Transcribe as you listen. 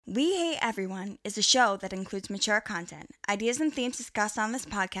We Hate Everyone is a show that includes mature content. Ideas and themes discussed on this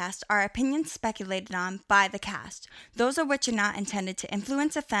podcast are opinions speculated on by the cast, those of which are not intended to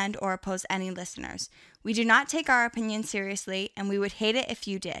influence, offend, or oppose any listeners. We do not take our opinions seriously, and we would hate it if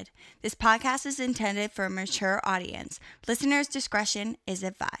you did. This podcast is intended for a mature audience. Listeners' discretion is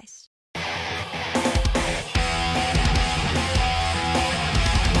advised.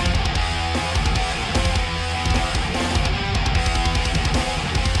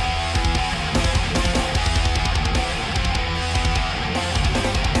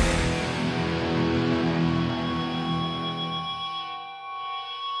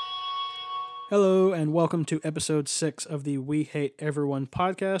 Hello, and welcome to episode 6 of the We Hate Everyone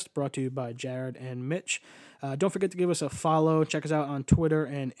podcast, brought to you by Jared and Mitch. Don't forget to give us a follow. Check us out on Twitter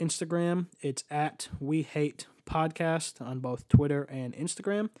and Instagram. It's at We Hate Podcast on both Twitter and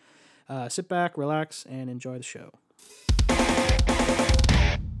Instagram. Sit back, relax, and enjoy the show.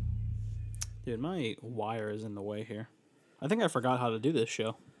 Dude, my wire is in the way here. I think I forgot how to do this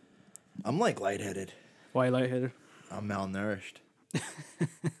show. I'm like lightheaded. Why you lightheaded? I'm malnourished.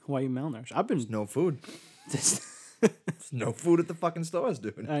 Why you malnourished? I've been... There's no food. There's no food at the fucking stores,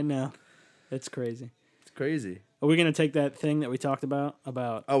 dude. I know. It's crazy. It's crazy. Are we going to take that thing that we talked about?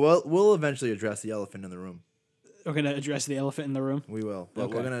 Oh, well, we'll eventually address the elephant in the room. We're going to address the elephant in the room? We will.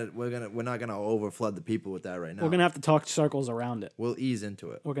 But Okay. we're not gonna overflood the people with that right now. We're going to have to talk circles around it. We'll ease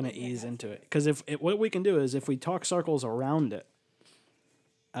into it. We're going to ease into it. Because what we can do is if we talk circles around it,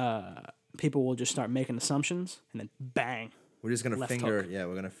 people will just start making assumptions, and then bang. We're just gonna Left finger hook. yeah,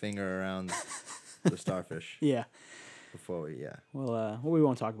 we're gonna finger around the starfish Yeah. before we Well, we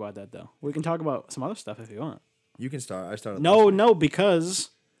won't talk about that, though. We can talk about some other stuff if you want. You can start. I started No,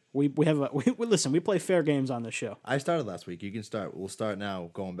 because we listen, we play fair games on this show. I started last week. You can start. We'll start now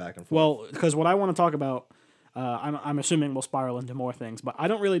going back and forth. Well, because what I want to talk about, I'm assuming we'll spiral into more things, but I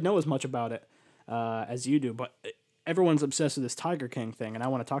don't really know as much about it as you do, but everyone's obsessed with this Tiger King thing, and I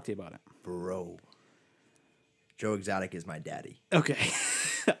want to talk to you about it. Bro. Joe Exotic is my daddy. Okay.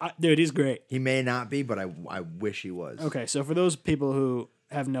 Dude, he's great. He may not be, but I wish he was. Okay, so for those people who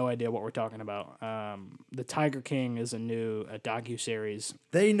have no idea what we're talking about, the Tiger King is a new docuseries.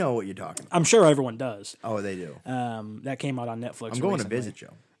 They know what you're talking about. I'm sure everyone does. Oh, they do. That came out on Netflix I'm going recently. to visit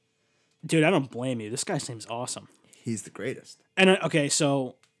Joe. Dude, I don't blame you. This guy seems awesome. He's the greatest. And okay,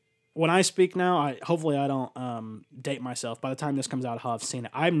 so when I speak now, hopefully I don't date myself. By the time this comes out, I'll have seen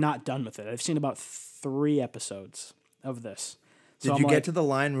it. I'm not done with it. I've seen about 3 episodes of this. So Did you get to the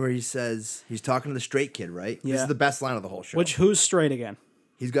line where he says he's talking to the straight kid, right? Yeah. This is the best line of the whole show. Who's straight again?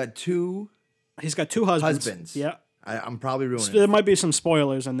 He's got 2 He's got 2 husbands. husbands. Yeah. I'm probably ruining So there it. might be some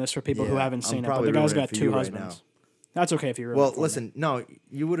spoilers in this for people who Yeah, haven't I'm seen it, but probably the guy's ruining it got for 2 you right husbands. now. That's okay if you ruin Well, it for listen, me. no,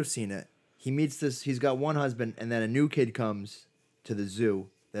 you would have seen it. He meets this, he's got 1 husband, and then a new kid comes to the zoo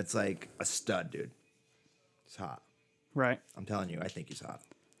that's like a stud, dude. He's hot. Right. I'm telling you, I think he's hot.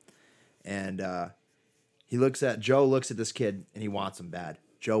 And Joe looks at this kid, and he wants him bad.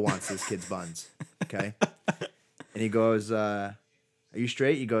 Joe wants this kid's buns, okay? And he goes, are you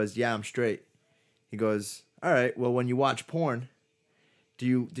straight? He goes, yeah, I'm straight. He goes, all right, well, when you watch porn,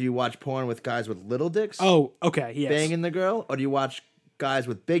 do you watch porn with guys with little dicks Oh, okay, yes. banging the girl? Or do you watch guys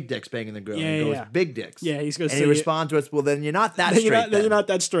with big dicks banging the girl? Yeah, and he goes, yeah. big dicks. Yeah, he's gonna And say he it. responds to us, well, then you're not that Then straight. you're not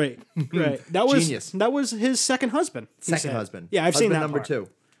that straight. Right. Genius. That was his second husband. he Second said. husband. Yeah, I've seen that number part. 2.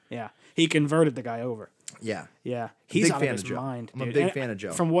 Yeah. He converted the guy over. Yeah. Yeah. He's big out fan of his of Joe. mind. I'm a dude. big And fan of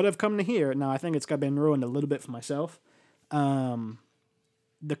Joe. From what I've come to hear, now I think it's been ruined a little bit for myself.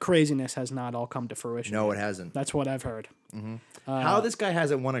 The craziness has not all come to fruition. No, yet. it hasn't. That's what I've heard. How this guy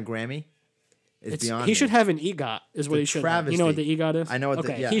hasn't won a Grammy is beyond He me. should have an EGOT, is what a he should have. You know what the EGOT is? I know what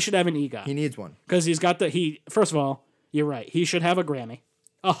okay, yeah. he should have an EGOT. He needs one. Because he's got first of all, you're right. He should have a Grammy.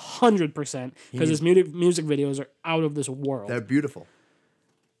 100%. Because his music videos are out of this world. They're beautiful.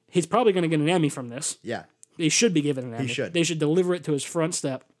 He's probably going to get an Emmy from this. Yeah. He should be given an Emmy. should. They should deliver it to his front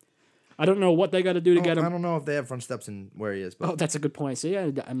step. I don't know what they got to do to get him. I don't know if they have front steps in where he is, but Oh, that's a good point. See,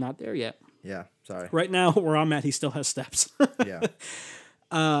 I'm not there yet. yeah, sorry. Right now, where I'm at, he still has steps. Yeah.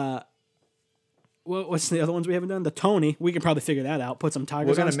 What's the other ones we haven't done? The Tony. We can probably figure that out. Put some We're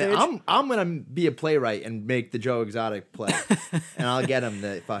tigers on gonna stage. I'm gonna be a playwright and make the Joe Exotic play. And I'll get him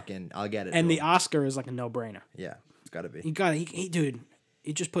I'll get it. And to the him. Oscar is like a no-brainer. Yeah, it's gotta be. You got it. Dude,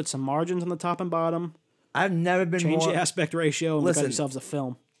 you just put some margins on the top and bottom. I've never been Change more the aspect ratio and we got Listen. yourselves a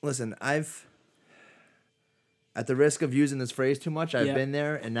film. Listen, at the risk of using this phrase too much, I've Yeah. been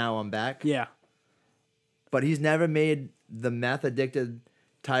there and now I'm back. Yeah. But he's never made the meth addicted,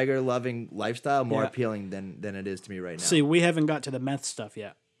 tiger loving lifestyle more Yeah. appealing than it is to me right now. See, we haven't got to the meth stuff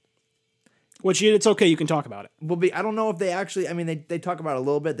yet. Which it's okay, you can talk about it. Will be. I don't know if they actually. I mean, they talk about it a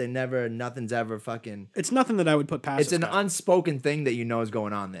little bit. They never. Nothing's ever fucking. It's nothing that I would put past. It's an unspoken thing that is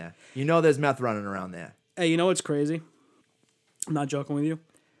going on there. There's meth running around there. Hey, you know what's crazy? I'm not joking with you.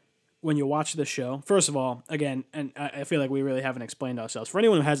 When you watch this show, first of all, again, and I feel like we really haven't explained ourselves. For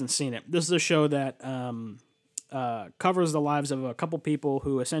anyone who hasn't seen it, this is a show that covers the lives of a couple people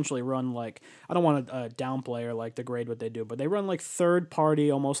who essentially run like, I don't want to downplay or like degrade what they do, but they run like third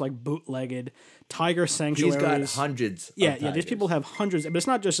party, almost like bootlegged tiger sanctuaries. He's got hundreds. Yeah. These people have hundreds, but it's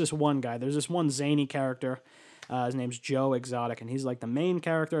not just this one guy. There's this one zany character. His name's Joe Exotic, and he's like the main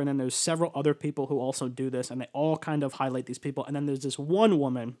character. And then there's several other people who also do this, and they all kind of highlight these people. And then there's this one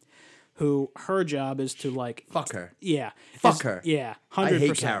woman who her job is to like fuck her. Yeah, fuck her. Yeah, 100%. I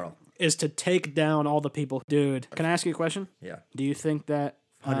hate Carol. Is to take down all the people. Dude, can I ask you a question? Yeah. Do you think that?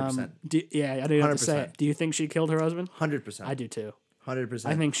 100%. Yeah, I didn't have to say it. Do you think she killed her husband? 100%. I do too. 100%.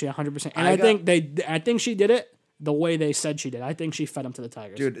 I think she 100%. And I think she did it the way they said she did. I think she fed him to the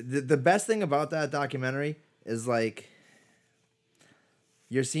tigers. Dude, the best thing about that documentary is like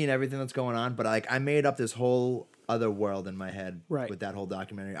you're seeing everything that's going on, but like I made up this whole other world in my head with that whole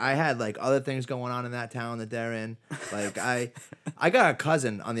documentary. I had like other things going on in that town that they're in. Like I got a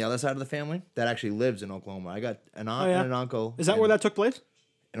cousin on the other side of the family that actually lives in Oklahoma. I got an aunt and an uncle. Is that where that took place?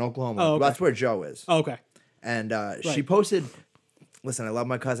 In Oklahoma. Oh, okay. That's where Joe is. Oh, okay. And she posted, listen, I love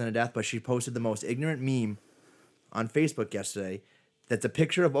my cousin to death, but she posted the most ignorant meme on Facebook yesterday. That's a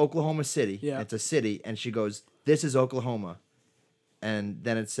picture of Oklahoma City. Yeah. It's a city, and she goes, "This is Oklahoma." And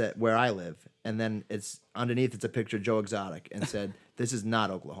then it said where I live, and then it's underneath. It's a picture of Joe Exotic, and said, "This is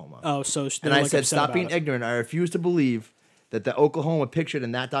not Oklahoma." Oh, so and I said, "Stop being ignorant." I refuse to believe that the Oklahoma pictured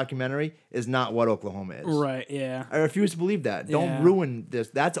in that documentary is not what Oklahoma is. Right. Yeah. I refuse to believe that. Don't ruin this.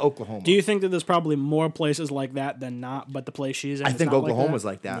 That's Oklahoma. Do you think that there's probably more places like that than not? But the place she's in, I think Oklahoma's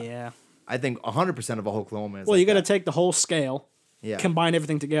like that. Yeah. I think 100% of Oklahoma is. Well, like you got to that. take the whole scale, combine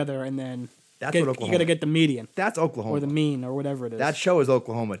everything together, and then that's what Oklahoma. You got to get the median. That's Oklahoma. Or the mean, or whatever it is. That show is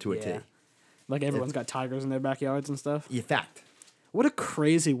Oklahoma to a T. Like everyone's got tigers in their backyards and stuff. Yeah, fact. What a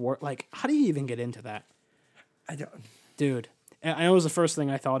crazy work! Like, how do you even get into that? I don't, dude. I know it was the first thing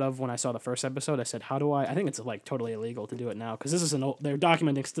I thought of when I saw the first episode. I said, "How do I?" I think it's like totally illegal to do it now because this is they're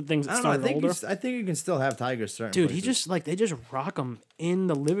documenting things that started older. I think you can still have tigers. Certain dude, places. they just rock them in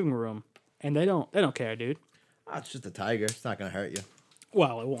the living room, and they don't care, dude. Oh, it's just a tiger. It's not gonna hurt you.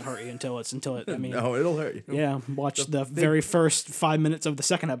 Well, it won't hurt you until it. I mean, no, it'll hurt you. Yeah, watch the very first 5 minutes of the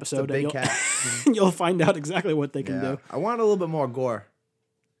second episode, it's a big and cat. you'll find out exactly what they can do. I want a little bit more gore.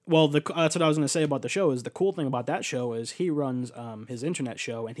 Well, that's what I was going to say about the show. Is the cool thing about that show is he runs his internet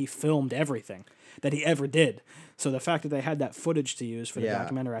show and he filmed everything that he ever did. So the fact that they had that footage to use for the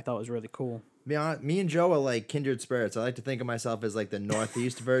documentary, I thought was really cool. Be honest, me and Joe are like kindred spirits. I like to think of myself as like the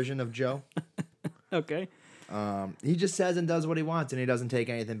Northeast version of Joe. Okay. He just says and does what he wants, and he doesn't take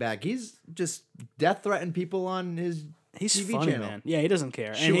anything back. He's just death threatening people on his TV funny, channel. Man. Yeah, he doesn't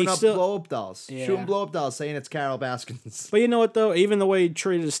care. Shooting up blow up dolls. Yeah. Shooting blow up dolls, saying it's Carol Baskins. But you know what though? Even the way he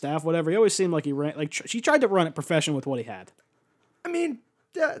treated his staff, whatever, he always seemed like he ran. Like she tried to run it professional with what he had. I mean,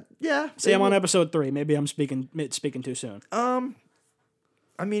 yeah. See, I'm on episode 3. Maybe I'm speaking too soon.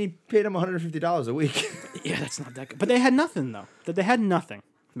 I mean, he paid him $150 a week. Yeah, that's not that good. But they had nothing though. They had nothing,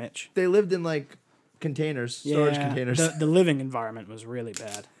 Mitch. They lived in like containers, storage containers. The living environment was really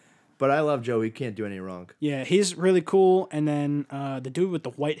bad. But I love Joe. He can't do any wrong. Yeah, he's really cool. And then the dude with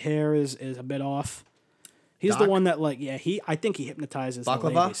the white hair is a bit off. He's the one that I think he hypnotizes the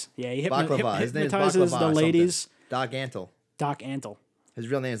ladies. Yeah, he His name is hypnotizes Baklava the ladies. Doc Antle. Doc Antle. His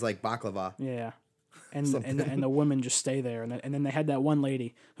real name is like Baklava. Yeah. And the women just stay there. And then they had that one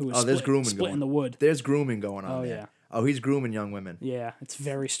lady who was split in the wood. There's grooming going on. Oh, there. yeah. Oh, he's grooming young women. Yeah, it's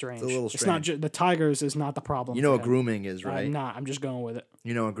very strange. It's a little strange. It's not the tigers is not the problem. You know what grooming is, right? I'm not. I'm just going with it.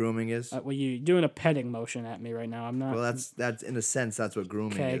 You know what grooming is? Well, you're doing a petting motion at me right now. I'm not. Well, that's in a sense that's what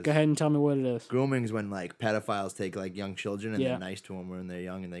grooming is. Okay, go ahead and tell me what it is. Grooming is when like pedophiles take like young children and they're nice to them when they're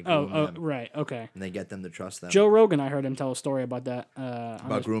young and they groom them. Oh, right, okay. And they get them to trust them. Joe Rogan, I heard him tell a story about that.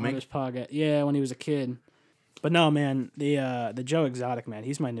 About grooming? On his podcast. Yeah, when he was a kid. But no, man, the Joe Exotic, man,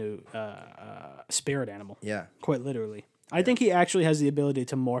 he's my new spirit animal. Yeah. Quite literally. I think he actually has the ability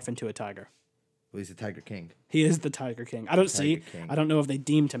to morph into a tiger. Well, he's the Tiger King. He is the Tiger King. I don't know if they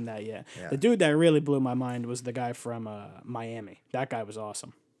deemed him that yet. Yeah. The dude that really blew my mind was the guy from Miami. That guy was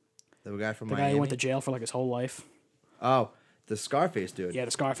awesome. The guy from Miami? The guy who went to jail for like his whole life. Oh, the Scarface dude. Yeah,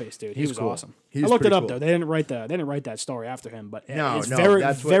 the Scarface dude. He was cool. awesome. He's I looked it up cool. they didn't write that story after him, but it's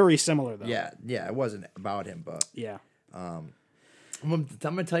that's very similar though. Yeah, it wasn't about him, but yeah. I'm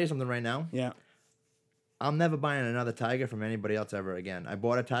gonna tell you something right now. Yeah. I'm never buying another tiger from anybody else ever again. I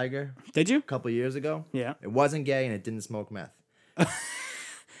bought a tiger Did you? a couple years ago. Yeah. It wasn't gay and it didn't smoke meth.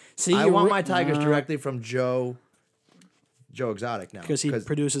 See, I want my tigers directly from Joe Exotic now. because he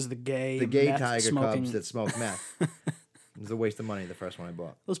produces the gay tiger smoking. cubs that smoke meth. It was a waste of money, the first one I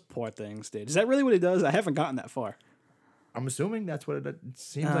bought. Those poor things, dude. Is that really what he does? I haven't gotten that far. I'm assuming that's what it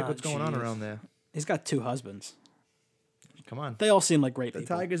seems like what's going on jeez. around there. He's got 2 husbands. Come on. They all seem like great The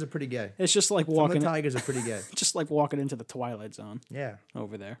people. tigers are pretty gay. It's just like Some of walking, the tigers are pretty gay. just like walking into the Twilight Zone Yeah,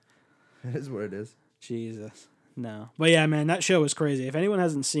 over there. it is what it is. Jesus, no. But yeah, man, that show is crazy. If anyone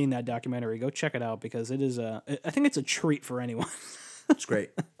hasn't seen that documentary, go check it out because it is I think it's a treat for anyone. It's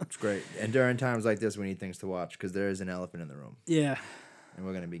great. It's great. And during times like this, we need things to watch because there is an elephant in the room, Yeah, and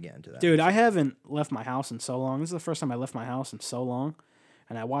we're gonna be getting to that. dude, I haven't left my house in so long. This is the first time I left my house in so long,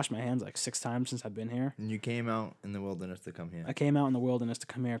 and I washed my hands like 6 times since I've been here. And you came out in the wilderness to come here. I came out in the wilderness to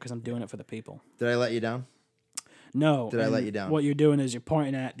come here because I'm doing it for the people. Did I let you down? No. Did I and let you down? What you're doing is you're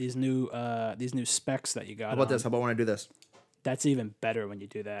pointing at these new specs that you got. How about on. this? How about when I do this? That's even better when you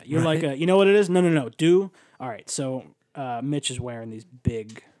do that. You're like you know what it is? No. All right. So Mitch is wearing these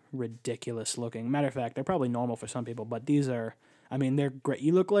big, ridiculous looking. Matter of fact, they're probably normal for some people, but these are. I mean, they're great.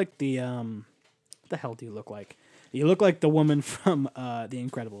 You look like the what the hell do you look like? You look like the woman from The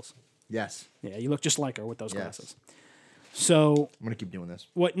Incredibles. Yes. Yeah, you look just like her with those Yes. glasses. So I'm gonna keep doing this.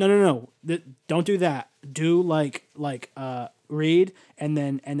 what? No. Don't do that. Do read and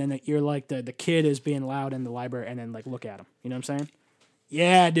then you're like the kid is being loud in the library and then like look at him. You know what I'm saying?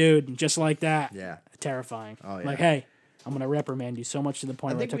 Yeah, dude, just like that. Yeah. Terrifying. Oh, yeah. Like, hey, I'm gonna reprimand you so much to the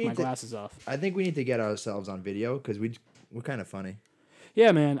point where I think took we my need to- glasses off. I think we need to get ourselves on video because we're kind of funny.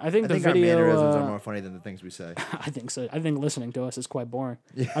 Yeah, man. I think I the think video. our mannerisms are more funny than the things we say. I think so. I think listening to us is quite boring.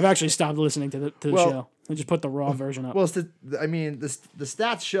 I've actually stopped listening to the show. I just put the raw version up. Well, I mean, the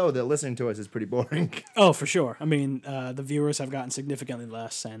stats show that listening to us is pretty boring. Oh, for sure. I mean, the viewers have gotten significantly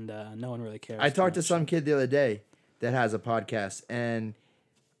less, and no one really cares. I talked to much. some kid the other day that has a podcast, and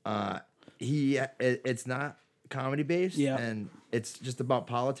it's not comedy based, Yeah. and it's just about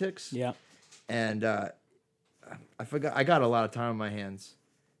politics. Yeah. And I forgot. I got a lot of time on my hands,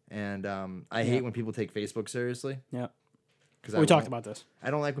 and I hate when people take Facebook seriously. Yeah. Because We talked about this.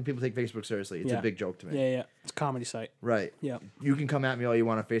 I don't like when people take Facebook seriously. It's Yeah. a big joke to me. Yeah. It's a comedy site. Right. Yeah. You can come at me all you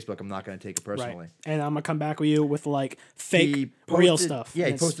want on Facebook. I'm not going to take it Right. personally. And I'm gonna come back with you with like fake, He real posted- stuff. Yeah,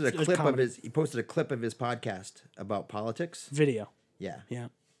 he And it's- posted a it's clip of comedy. his. He posted a clip of his podcast about politics. video. Yeah. Yeah.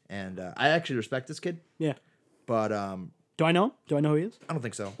 And I actually respect this kid, Yeah. but Do I know him? Do I know who he is? I don't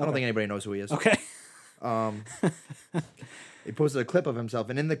think so. I don't think anybody knows who he is. Okay. He posted a clip of himself,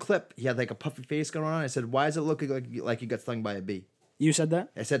 and in the clip, he had like a puffy face going on. I said, "Why is it looking like he got stung by a bee?" You said that?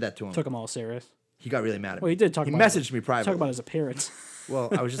 I said that to him. Took him all serious. He got really mad at me. Well, he did talk He about messaged me privately. Talk about his appearance. Well,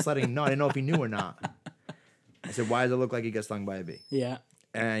 I was just letting him know. I didn't know if he knew or not. I said, "Why does it look like he got stung by a bee?" Yeah.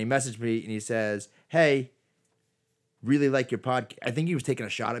 And he messaged me, and he says, "Hey, really like your podcast." I think he was taking a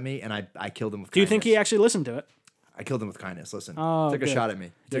shot at me, and I killed him with. Do you think he actually listened to it? I killed him with kindness. Listen, Oh, took a good. shot at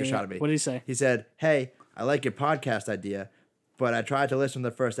me. Took a Yeah, shot at me. What did he say? He said, "Hey, I like your podcast idea, but I tried to listen to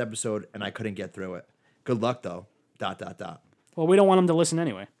the first episode and I couldn't get through it. Good luck though." ... Well, we don't want him to listen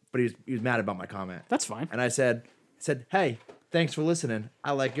anyway. But he was mad about my comment. That's fine. And I said, "Hey, thanks for listening.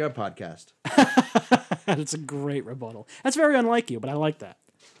 I like your podcast." That's a great rebuttal. That's very unlike you, but I like that.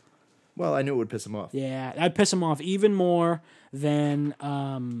 Well, I knew it would piss him off. Yeah, I'd piss him off even more than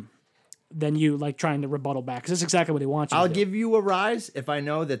you like trying to rebuttal back because that's exactly what he wants you I'll to do. give you a rise if I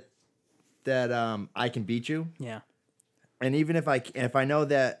know that I can beat you, Yeah. and even if I know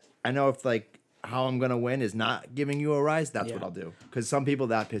that I know if like how I'm gonna win is not giving you a rise, that's Yeah. what I'll do. Because some people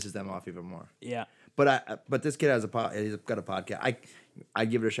that pisses them off even more. Yeah. But this kid has he's got a podcast. I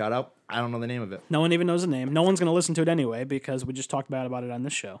give it a shout out. I don't know the name of it. No one even knows the name. No one's going to listen to it anyway because we just talked about it on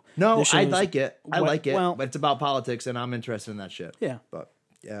this show. No, This show I is- like it. I What- like it. well- but it's about politics, and I'm interested in that shit. Yeah. But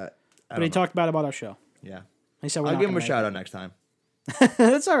yeah, But he talked bad about our show. Yeah, He said we're I'll not give him a gonna shout make out next time. it.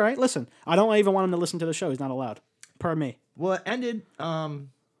 That's all right. Listen, I don't even want him to listen to the show. He's not allowed. Per me. Well, it ended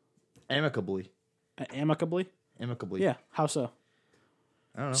amicably. Amicably? Amicably. Yeah. How so?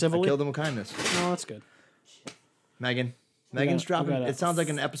 I don't know. Civilly? I killed him with kindness. No, that's good. Megan's dropping. got a It sounds like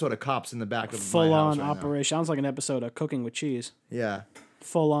an episode of Cops in the back of my Full house on right now. operation. Sounds like an episode of Cooking with Cheese. Yeah.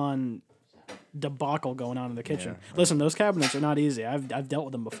 Full on debacle going on in the kitchen. Yeah. Listen, those cabinets are not easy. I've dealt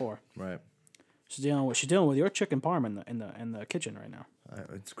with them before. Right. She's dealing with your chicken parm in the kitchen right now.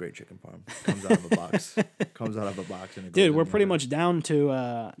 It's great chicken parm. Comes out of a box. Comes out of a box. And it goes Dude, in we're the pretty oven. much down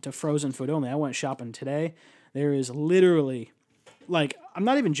to frozen food only. I went shopping today. There is literally, like, I'm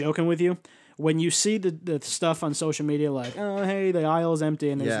not even joking with you. when you see the stuff on social media, like, oh, hey, the aisle is empty,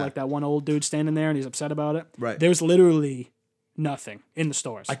 and there's Yeah. like that one old dude standing there and he's upset about it. Right. There's literally nothing in the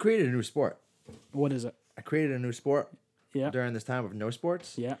stores. I created a new sport. What is it? I created a new sport Yeah. during this time of no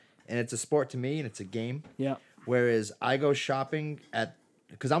sports. Yeah. And it's a sport to me, and it's a game. Yeah. Whereas I go shopping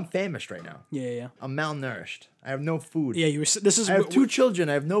because I'm famished right now. Yeah. Yeah. I'm malnourished. I have no food. Yeah. This is. I have two children.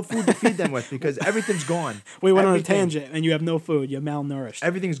 I have no food to feed them with because everything's gone. We went on a Everything- tangent, and you have no food. You're malnourished.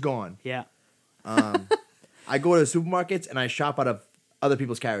 Everything's gone. Yeah. I go to the supermarkets and I shop out of other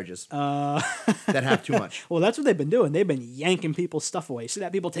people's carriages that have too much. Well, that's what they've been doing. They've been yanking people's stuff away. See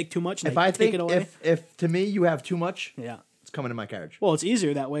that people take too much and If they I take think it away? if to me you have too much, Yeah. it's coming in my carriage. Well, it's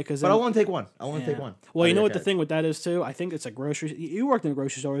easier that way because. But I want to take one. I want to take one. Well, out you of know your what the carriage. thing with that is too? I think it's a grocery. You worked in a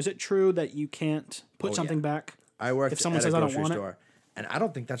grocery store. Is it true that you can't put Oh, something yeah. back? I worked if someone at says, a "I don't grocery want it"? store, and I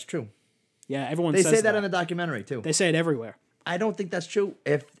don't think that's true. Yeah, everyone They says say that in the documentary too. They say it everywhere. I don't think that's true.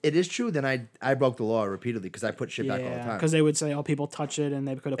 If it is true, then I broke the law repeatedly because I put shit back all the Yeah, time. because they would say, "Oh, people touch it and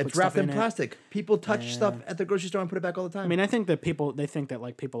they could have put It's stuff wrapped in it." plastic. People touch stuff at the grocery store and put it back all the time. I mean, I think that they think that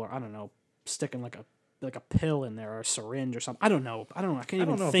like people are, I don't know, sticking like a pill in there or a syringe or something. I don't know. I can't I even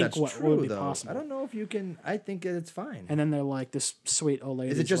don't know if think that's what true would be though. possible. I don't know if you can. I think that it's fine. And then they're like, this sweet old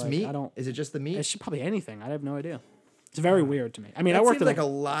lady. Is it just like, meat? I don't. Is it just the meat? It's probably anything. I have no idea. It's very weird to me. I mean, That I worked seems at like a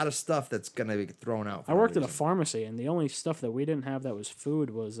lot of stuff that's gonna be thrown out. I worked at a pharmacy, and the only stuff that we didn't have that was food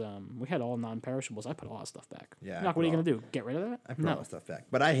was we had all non-perishables. I put a lot of stuff back. Yeah, Like, what are you gonna do? Get rid of that? I put all that stuff back,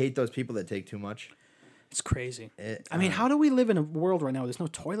 but I hate those people that take too much. It's crazy. I mean, how do we live in a world right now? There's no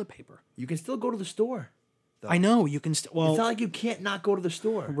toilet paper. You can still go to the store. I know you can. Well, It's not like you can't not go to the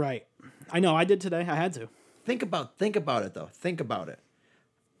store. right. I know. I did today. I had to. Think about it though. Think about it.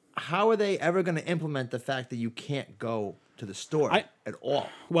 How are they ever going to implement the fact that you can't go to the store at all?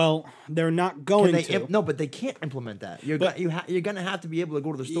 Well, they're not Can going they to. no, but they can't implement that. You're you're going to have to be able to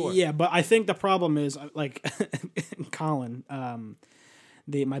go to the store. Yeah, but I think the problem is like Colin,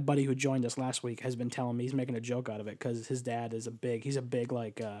 my buddy who joined us last week has been telling me he's making a joke out of it because his dad is he's a big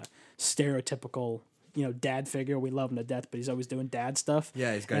like stereotypical dad figure. We love him to death, but he's always doing dad stuff.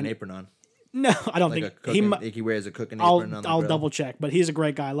 Yeah, he's got an apron on. No, I don't Like think he wears a cooking I'll apron on the I'll grill. double check, but he's a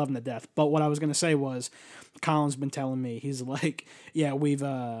great guy. I love him to death. But what I was gonna say was, Colin's been telling me he's like, yeah, we've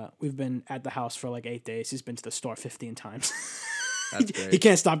been at the house for like 8 days. He's been to the store 15 times. That's great. He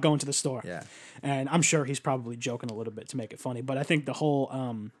can't stop going to the store. Yeah. And I'm sure he's probably joking a little bit to make it funny, but I think the whole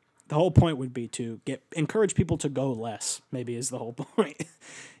point would be to encourage people to go less. Maybe is the whole point.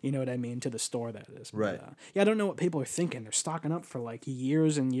 You know what I mean? To the store, that is. But, Right. yeah, I don't know what people are thinking. They're stocking up for like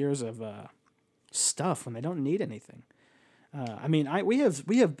years and years of stuff when they don't need anything. I mean, we have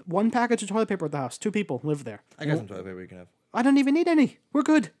one package of toilet paper at the house. 2 people live there. I got some toilet paper you can have. I don't even need any. We're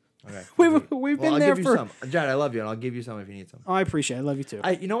good. Okay. We've Well, been I'll there give you for. some. Jared, I love you, and I'll give you some if you need some. Oh, I appreciate it. I love you too.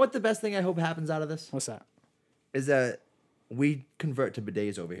 You know what the best thing I hope happens out of this What's that? is that we convert to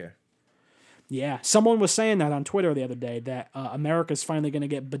bidets over here. Yeah, someone was saying that on Twitter the other day that America's finally going to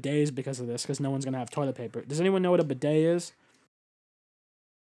get bidets because of this, because no one's going to have toilet paper. Does anyone know what a bidet is?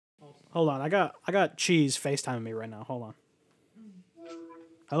 Hold on, I got Cheese FaceTiming me right now. Hold on.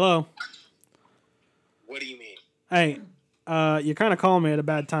 Hello. What do you mean? Hey, you're kind of calling me at a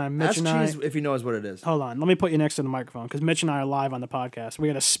bad time. Mitch Ask and I. Cheese if he knows what it is. Hold on, let me put you next to the microphone because Mitch and I are live on the podcast. We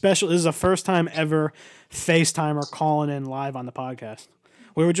got a special. This is the first time ever FaceTimer calling in live on the podcast.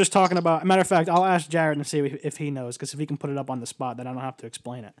 We were just talking about. Matter of fact, I'll ask Jared and see if he knows, because if he can put it up on the spot, then I don't have to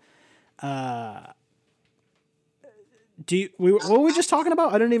explain it. What were we just talking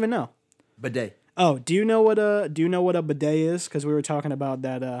about? I don't even know. Bidet. Oh, do you know what a bidet is? Because we were talking about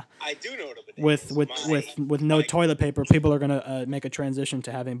that. I do know what a bidet With is. with no toilet paper, people are gonna make a transition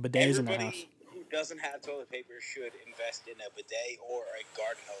to having bidets in the house. Everybody who doesn't have toilet paper should invest in a bidet or a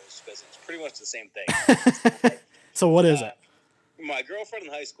garden hose, because it's pretty much the same thing. So what is it? My girlfriend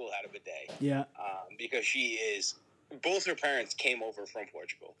in high school had a bidet. Yeah. Because both her parents came over from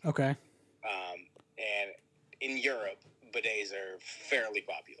Portugal. Okay. And in Europe, bidets are fairly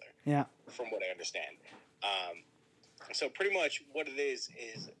popular, Yeah. from what I understand. So pretty much what it is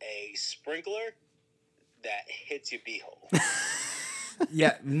a sprinkler that hits your beehole.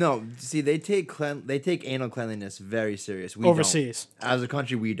 Yeah, no. See, they take anal cleanliness very serious. We Overseas. don't. As a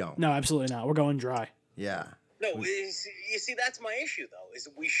country, we don't. No, absolutely not. We're going dry. Yeah. No, you see, that's my issue, though, is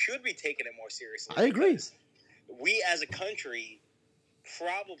we should be taking it more seriously. I agree. because we, as a country,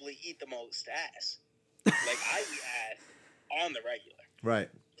 probably eat the most ass. Like, I eat ass on the regular. Right.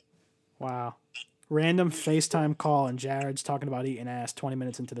 Wow. Random FaceTime call and Jared's talking about eating ass 20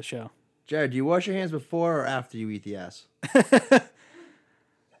 minutes into the show. Jared, do you wash your hands before or after you eat the ass?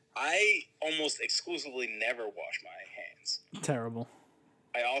 I almost exclusively never wash my hands. Terrible.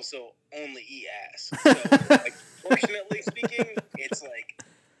 I also only eat ass. So, like, fortunately speaking, it's like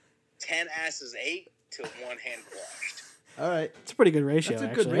 10 asses ate to 1 hand crushed. All right. It's a pretty good ratio, That's a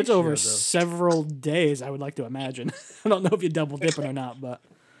actually. good It's over ratio, though. several days, I would like to imagine. I don't know if you double dipping or not, but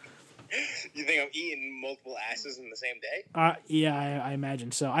You think I'm eating multiple asses in the same day? yeah, I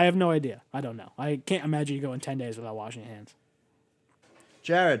imagine so. I have no idea. I don't know. I can't imagine you going 10 days without washing your hands.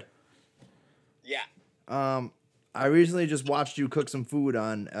 Jared, Yeah. I recently just watched you cook some food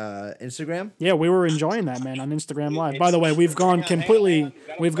on Instagram. Yeah, we were enjoying that, man, on Instagram Live. It's- By the way, we've gone hang on, completely, hang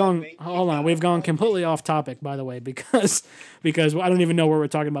on. we've gone, hold on, we've gone completely off topic, by the way, because I don't even know what we're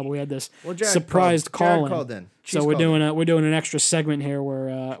talking about, but we had this Well, Jared surprised called- Jared call in. called in. So She's we're called doing we're doing an extra segment here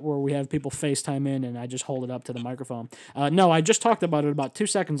where we have people FaceTime in and I just hold it up to the microphone. No, I just talked about it about 2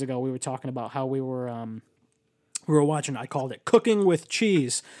 seconds ago. We were talking about how we were watching. I called it Cooking with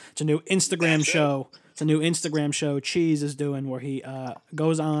Cheese. It's a new Instagram That's it. show. It's a new Instagram show Cheese is doing where he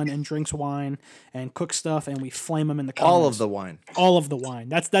goes on and drinks wine and cooks stuff and we flame him in the comments. All of the wine. All of the wine.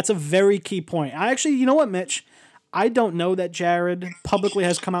 That's a very key point. I actually, you know what, Mitch? I don't know that Jared publicly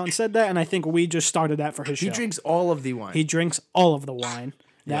has come out and said that, and I think we just started that for his show. He drinks all of the wine. He drinks all of the wine.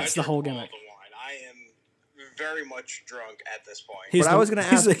 That's the I drink whole all gimmick. the wine. I am very much drunk at this point. He's But I was going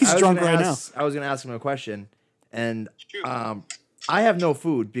to ask. He's I was drunk gonna right ask- I was going to ask him a question, and Shoot. I have no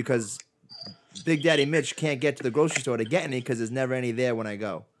food because Big Daddy Mitch can't get to the grocery store to get any because there's never any there when I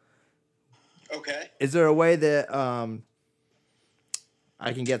go. Okay. Is there a way that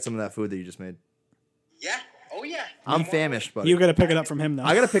I can get some of that food that you just made? Yeah. Oh, yeah. I'm famished, buddy. You got to pick it up from him, though.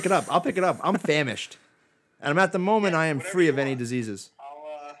 I gotta pick it up. I'll pick it up. I'm famished, and I'm at the moment I am whatever free you of any want. diseases.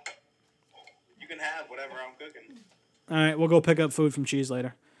 You can have whatever I'm cooking. All right, we'll go pick up food from Cheese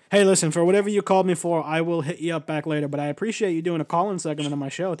later. Hey, listen, for whatever you called me for, I will hit you up back later, but I appreciate you doing a call-in segment on my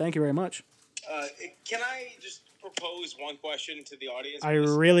show. Thank you very much. Can I just propose one question to the audience? I please?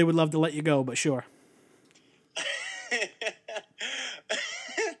 really would love to let you go, but sure.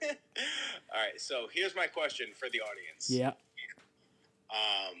 All right, so here's my question for the audience. Yeah.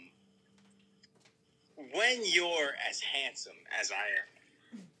 When you're as handsome as I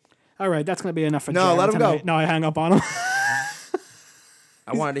am, All right, that's going to be enough for No, Jared let him tonight. go. No, I hang up on him.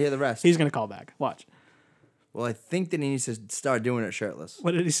 I wanted to hear the rest. He's going to call back. Watch. Well, I think that he needs to start doing it shirtless.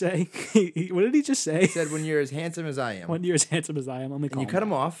 What did he say? What did he just say? He said, "When you're as handsome as I am." When you're as handsome as I am, let me call And you cut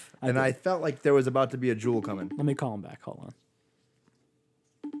him back. off, I and did. I felt like there was about to be a jewel coming. Let me call him back. Hold on.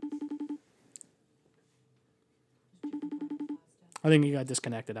 I think he got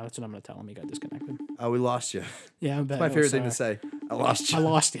disconnected. That's what I'm going to tell him. He got disconnected. Oh, we lost you. Yeah, I bet. My Oh, favorite thing to sorry. say. I lost you. I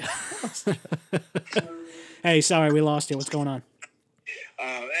lost you. Hey, sorry, we lost you. What's going on?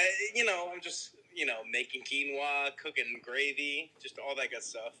 I'm just making quinoa, cooking gravy, just all that good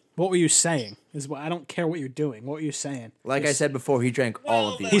stuff. What were you saying? I don't care what you're doing. What were you saying? Like I said before, he drank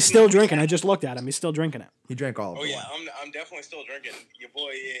all of these. He's still drinking. I just looked at him. He's still drinking it. He drank all of Oh them. yeah, I'm definitely still drinking. Your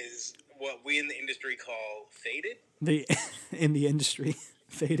boy is what we in the industry call faded. In the industry,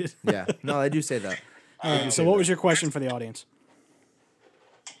 faded. Yeah. No, I do say that. All right, so what was your question for the audience?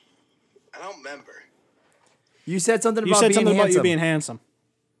 I don't remember. You said something You about said being something about you handsome. being handsome.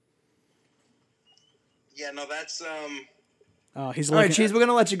 Yeah, no, that's Oh, he's All right, licking. Cheese, we're going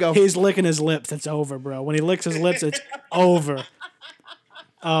to let you go. He's licking his lips. It's over, bro. When he licks his lips, it's over.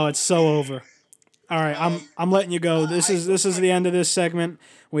 Oh, it's so over. All right, I'm letting you go. This is the end of this segment.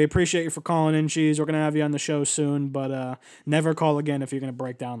 We appreciate you for calling in, Cheese. We're gonna have you on the show soon, but never call again if you're gonna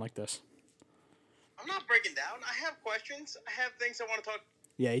break down like this. I'm not breaking down. I have questions. I have things I want to talk.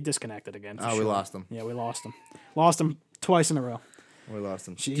 Yeah, he disconnected again. for Oh, we sure. lost him. Yeah, we lost him. Lost him twice in a row. We lost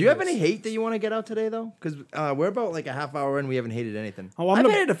him. Jesus. Do you have any hate that you want to get out today, though? Because we're about like a half hour in. We haven't hated anything. Oh, I'm I've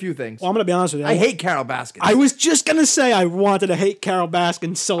gonna- hated a few things. Well, I'm gonna be honest with you. I hate Carol Baskin. I was just gonna say I wanted to hate Carol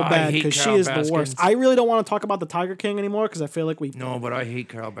Baskin so I bad hate because she Carol is the worst. Baskins. I really don't want to talk about the Tiger King anymore because I feel like we No, but I hate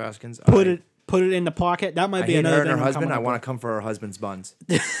Carol Baskins. put it in the pocket. That might I be hate another her and thing. her I'm husband. coming I up want with. to come for her husband's buns.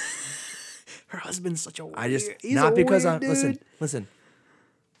 Her husband's such a weird. I just he's not a because weird I'm dude. listen.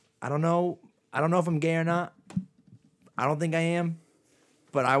 I don't know if I'm gay or not. I don't think I am,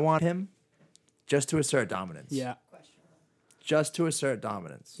 but I want him just to assert dominance. Yeah, Just to assert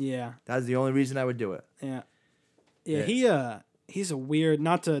dominance. yeah, That's the only reason I would do it. yeah, Yeah. he's a weird.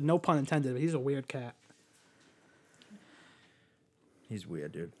 No pun intended, but he's a weird cat. He's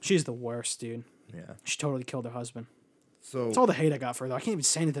weird, dude. She's the worst, dude. Yeah. She totally killed her husband. So It's all the hate I got for her, though. I can't even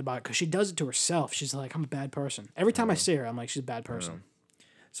say anything about it because she does it to herself. She's like, I'm a bad person. Every time I see her, I'm like, she's a bad person.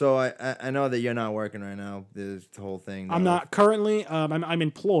 So I know that you're not working right now. This whole thing. I'm not currently. I'm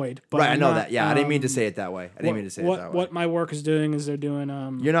employed. But Right, I I'm know not, that. Yeah, I didn't mean to say it that way. I didn't mean to say it that way. What my work is doing is they're doing.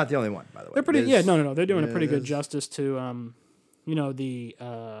 You're not the only one, by the way. They're pretty. There's- No. They're doing a pretty good there's- justice to the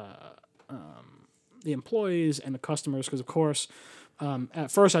employees and the customers, because of course,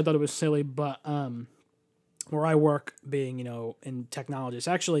 at first I thought it was silly, but where I work, being in technology, it's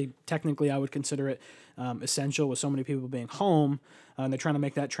actually technically I would consider it essential, with so many people being home. And they're trying to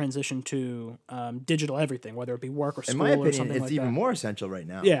make that transition to digital everything, whether it be work or school. In my or opinion, something it's like even that. more essential right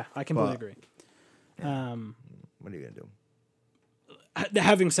now. Yeah, I completely But- agree. What are you gonna do?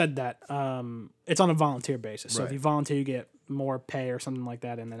 Having said that, it's on a volunteer basis. So if Right. you volunteer, you get more pay or something like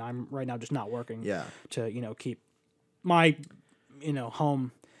that. And then I'm right now just not working. Yeah. To keep my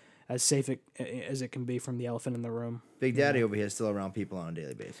home as safe as it can be from the elephant in the room. Big Daddy over here is still around people on a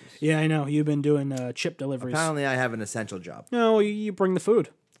daily basis. Yeah, I know you've been doing chip deliveries. Apparently, I have an essential job. No, you bring the food.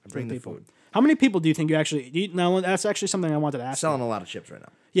 I bring the food. How many people do you think you actually? No, that's actually something I wanted to ask. You. Selling a lot of chips right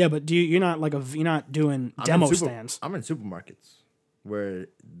now. Yeah, but you're not you're not doing demo stands, I'm in supermarkets where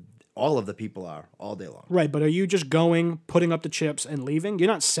all of the people are all day long. right? But are you just going, putting up the chips, and leaving? You're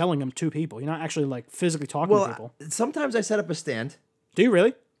not selling them to people. You're not actually like physically talking to Well, people. sometimes I set up a stand Do you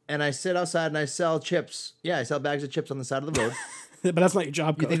really? and I sit outside and I sell chips. Yeah, I sell bags of chips on the side of the road. But that's not your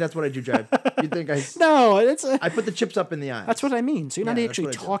job. You code. think that's what I do, Jared? You think No, it's I put the chips up in the aisle? that's what I mean. So you're not Yeah, that's actually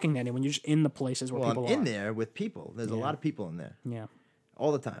what I do. talking to anyone. You're just in the places where Well, people I'm in are. there with people. There's a lot of people in there Yeah,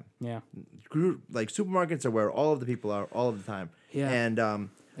 all the time. yeah, Like supermarkets are where all of the people are all of the time. Yeah. And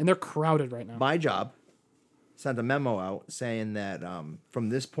and they're crowded right now. my job sent a memo out saying that from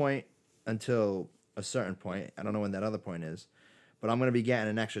this point until a certain point, I don't know when that other point is, but I'm going to be getting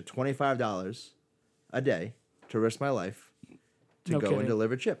an extra $25 a day to risk my life to No go kidding. and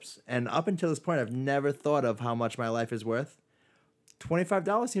deliver chips. And up until this point, I've never thought of how much my life is worth.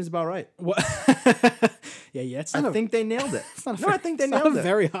 $25 seems about right. What? yeah. It's I not think they nailed it. It's not a No, I think they it's not nailed a it.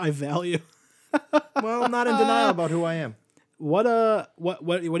 very high value. Well, I'm not in denial about who I am. What are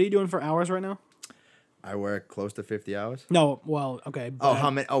you doing for hours right now? I work close to 50 hours. No, well, okay. Oh, but how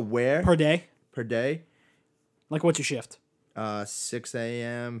many? Oh, where? per day? Per day? Like, what's your shift? 6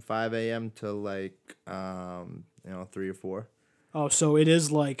 a.m., 5 a.m. to like 3 or 4. Oh, so it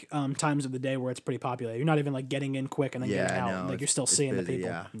is like times of the day where it's pretty popular. You're not even like getting in quick and then Yeah, getting out. no, Like you're it's- still it's seeing the busy, people.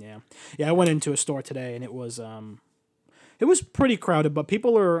 yeah. Yeah. I went into a store today and it was pretty crowded, but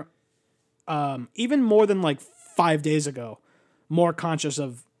people are even more than like 5 days ago, more conscious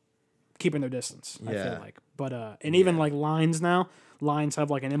of keeping their distance. I Yeah. feel like, but and even like lines now. Lines have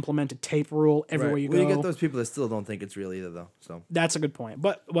like an implemented tape rule everywhere you Well, go. you get those people that still don't think it's real either, though. So That's a good point.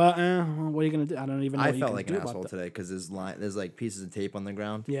 But what are you gonna do? I don't even know. I what you felt can like do an about asshole that. today because there's like pieces of tape on the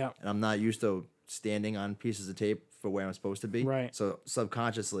ground. Yeah. And I'm not used to standing on pieces of tape for where I'm supposed to be. Right. So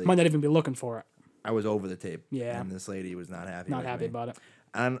subconsciously, Might not even be looking for it. I was over the tape. Yeah. And this lady was not happy. Not with happy me. about it.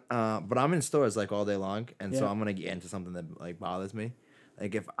 And but I'm in stores like all day long, and so Yeah. I'm gonna get into something that like bothers me.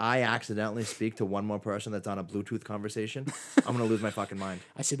 Like if I accidentally speak to one more person that's on a Bluetooth conversation, I'm gonna lose my fucking mind.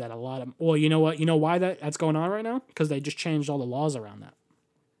 I see that a lot. Well, you know what? You know why that's going on right now? Because they just changed all the laws around that.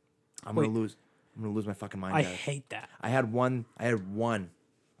 I'm Wait. gonna lose my fucking mind. I guys. hate that. I had one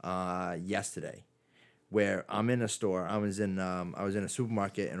yesterday where I'm in a store. I was in a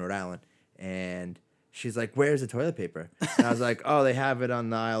supermarket in Rhode Island, and she's like, "Where's the toilet paper?" And I was like, "Oh, they have it on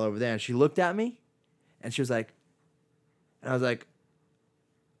the aisle over there." And she looked at me, and she was like, and I was like,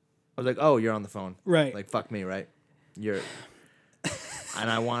 "Oh, you're on the phone, Right. Like, fuck me, right? You're." And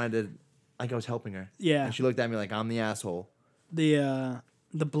I wanted to, like, I was helping her. Yeah. And she looked at me like I'm the asshole. The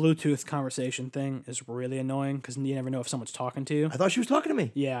Bluetooth conversation thing is really annoying because you never know if someone's talking to you. I thought she was talking to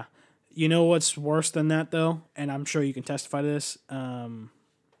me. Yeah. You know what's worse than that though, and I'm sure you can testify to this,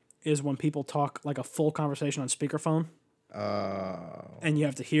 is when people talk like a full conversation on speakerphone and you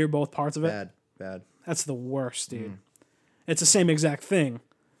have to hear both parts of it. Bad. That's the worst, dude. It's the same exact thing.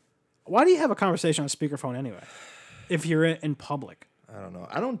 Why do you have a conversation on speakerphone anyway? If you're in public. I don't know.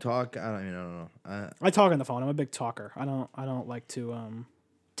 I don't talk. I don't know. I talk on the phone. I'm a big talker. I don't like to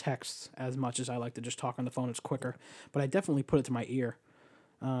text as much as I like to just talk on the phone. It's quicker. But I definitely put it to my ear.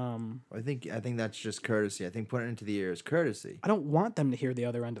 I think that's just courtesy. I think putting it into the ear is courtesy. I don't want them to hear the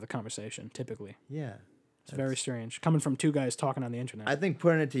other end of the conversation, typically. Yeah. It's very strange. Coming from two guys talking on the internet. I think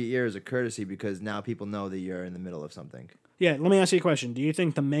putting it to your ear is a courtesy because now people know that you're in the middle of something. Yeah, let me ask you a question. Do you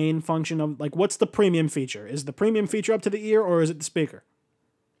think the main function of, like, what's the premium feature? Is the premium feature up to the ear or is it the speaker?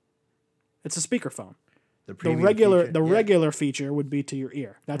 It's a speakerphone. The premium regular feature- yeah. regular feature would be to your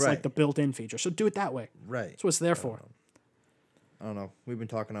ear. That's like Right. the built-in feature. So do it that way. Right. That's what it's there for. I don't know. We've been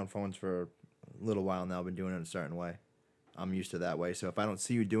talking on phones for a little while now. I've been doing it a certain way. I'm used to that way. So if I don't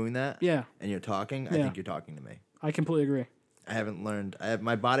see you doing that Yeah, and you're talking, I Yeah. think you're talking to me. I completely agree. I haven't learned.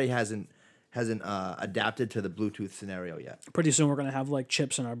 My body hasn't adapted to the Bluetooth scenario yet. Pretty soon we're gonna have like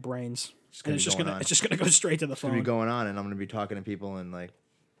chips in our brains. And it's just gonna go straight to the It's gonna be phone. going on, and I'm gonna be talking to people, and like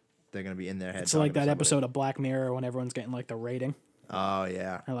they're gonna be in their head. It's like talking to that somebody. episode of Black Mirror when everyone's getting like the rating. Oh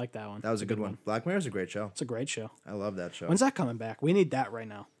yeah, I like that one. that was a good one. Black Mirror's a great show. It's a great show. I love that show. When's that coming back? We need that right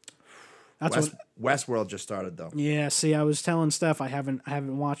now. That's Westworld just started though. Yeah, see, I was telling Steph I haven't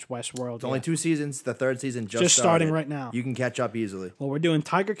watched Westworld. It's only 2 seasons. The 3rd season Just starting right now. You can catch up easily. Well, we're doing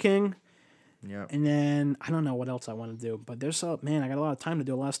Tiger King, Yeah. and then I don't know what else I want to do. But there's I got a lot of time to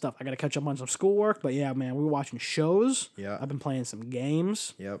do a lot of stuff. I got to catch up on some schoolwork. But yeah, man, we're watching shows. Yeah. I've been playing some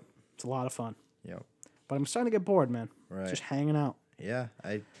games. Yep. It's a lot of fun. Yep. But I'm starting to get bored, man. Right. Just hanging out, Yeah.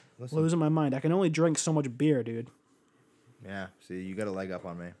 Listen. losing my mind. I can only drink so much beer, dude. Yeah. See, you got a leg up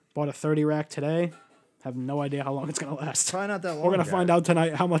on me. Bought a 30 rack today. Have no idea how long it's gonna last. Probably not that long. We're gonna find out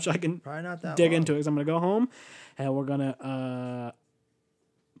tonight how much I can Probably not that dig long. into it. Because I'm gonna go home, and we're gonna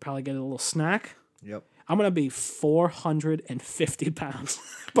probably get a little snack. Yep. I'm gonna be 450 pounds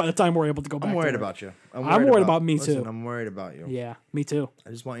by the time we're able to go back. I'm worried to work. about you. I'm worried about me, listen, too. I'm worried about you. Yeah, me too. I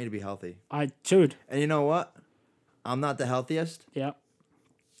just want you to be healthy. Dude. And you know what? I'm not the healthiest, Yeah,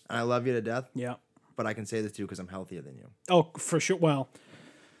 and I love you to death. yeah. But I can say this to you because I'm healthier than you, Oh, for sure. Well,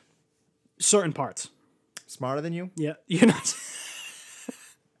 certain parts. smarter than you, Yeah, you're not.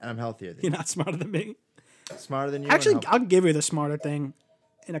 and I'm healthier than You're not smarter than me. you. Smarter than you. Actually, and I'll give you the smarter thing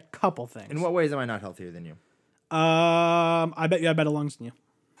in a couple things. in what ways am I not healthier than you? I bet you have better lungs than you.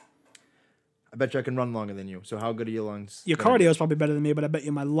 I bet you I can run longer than you. So how good are your lungs? Your gonna cardio be? is probably better than me, but I bet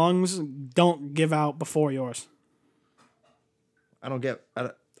you my lungs don't give out before yours. I don't get.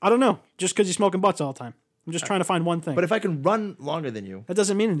 I don't know. Just because you're smoking butts all the time. I'm just trying to find one thing. But if I can run longer than you that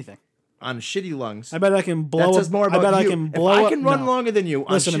doesn't mean anything. on shitty lungs, I bet I can blow that up. says more I about bet you. I can blow if I up. can run no. longer than you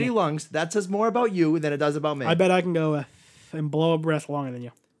on Listen to me. shitty lungs, that says more about you than it does about me. I bet I can go and blow a breath longer than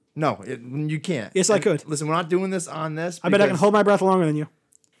you. No, you can't. Yes, I could. Listen, we're not doing this on this. I bet I can because hold my breath longer than you.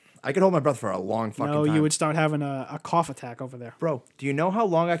 I could hold my breath for a long fucking No, time. you would start having a cough attack over there. Bro, do you know how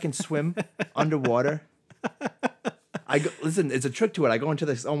long I can swim underwater? Listen, it's a trick to it. I go into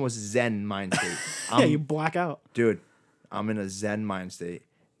this almost Zen mind state. Yeah, you black out. Dude, I'm in a Zen mind state.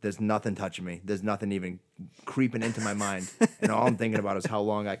 There's nothing touching me. There's nothing even creeping into my mind. And all I'm thinking about is how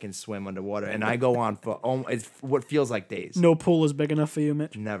long I can swim underwater. And I go on for it's what feels like days. No pool is big enough for you,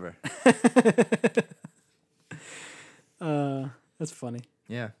 Mitch. Never. That's funny.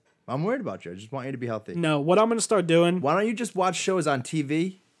 Yeah. I'm worried about you. I just want you to be healthy. No, what I'm gonna start doing. Why don't you just watch shows on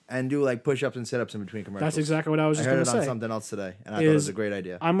TV and do like push-ups and sit-ups in between commercials? That's exactly what I was I just heard gonna it on say. something else today, and I thought it was a great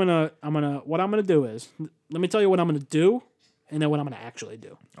idea. What I'm gonna do is, let me tell you what I'm gonna do, and then what I'm gonna actually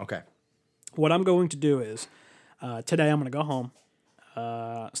do. Okay. What I'm going to do is, today I'm gonna go home.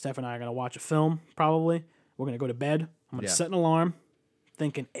 Steph and I are gonna watch a film. Probably we're gonna go to bed. I'm gonna Yeah. set an alarm,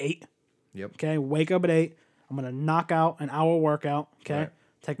 thinking 8. Yep. Okay, wake up at 8. I'm gonna knock out an hour workout. Okay, Right.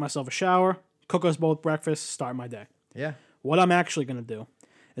 take myself a shower, cook us both breakfast, start my day. Yeah. What I'm actually gonna do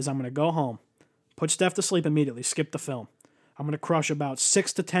is I'm gonna go home, put Steph to sleep immediately, skip the film. I'm gonna crush about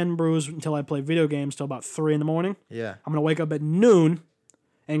 6 to 10 brews until I play video games till about 3 in the morning. Yeah. I'm gonna wake up at noon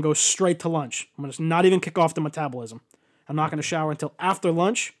and go straight to lunch. I'm gonna not even kick off the metabolism. I'm not gonna shower until after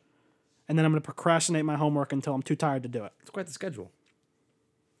lunch, and then I'm gonna procrastinate my homework until I'm too tired to do it. It's quite the schedule.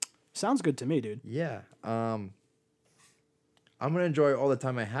 Sounds good to me, dude. Yeah. I'm gonna enjoy all the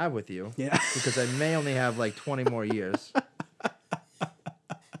time I have with you. Yeah. Because I may only have like 20 more years.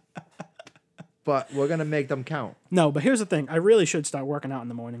 But we're gonna make them count. No, but here's the thing. I really should start working out in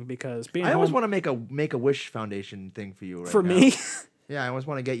the morning because being I always home want to make a wish foundation thing for you right for now. me, Yeah, I always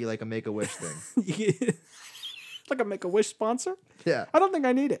want to get you like a make a wish thing. like a Make-A-Wish sponsor. Yeah. I don't think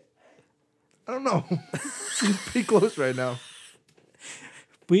I need it. I don't know. She's pretty close right now.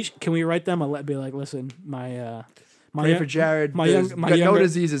 Can we write them a be like, listen, my Pray for Jared. my There's young- my got no younger-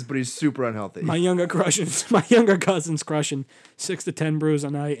 diseases, but he's super unhealthy. my younger cousin's crushing 6 to 10 brews a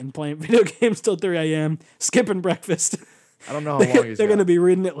night and playing video games till 3 a.m. skipping breakfast. I don't know how long he's They're got. gonna be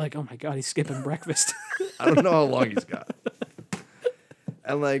reading it like, oh my god, he's skipping breakfast. I don't know how long he's got.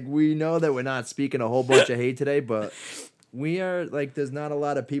 And like we know that we're not speaking a whole bunch of hate today, but we are like there's not a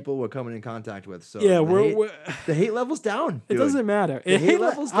lot of people we're coming in contact with. So Yeah, the the hate level's down. It dude. doesn't matter. The hate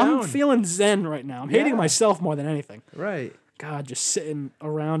level's I'm down. feeling zen right now. I'm hating Yeah. myself more than anything. Right. God, just sitting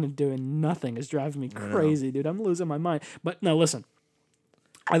around and doing nothing is driving me crazy, dude. I'm losing my mind. But no, listen.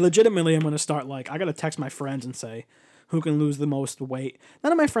 I legitimately am going to start I got to text my friends and say, who can lose the most weight?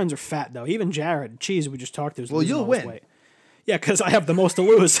 None of my friends are fat, though. Even Jared, Cheese, we just talked to, is Well, losing you'll the most win. weight. Yeah, because I have the most to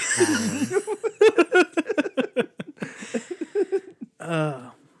lose.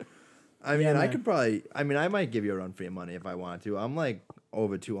 I mean, Yeah, I man. could probably. I mean, I might give you a run for your money if I wanted to. I'm like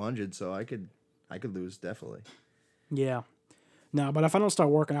over 200, so I could lose definitely. Yeah. No, but if I don't start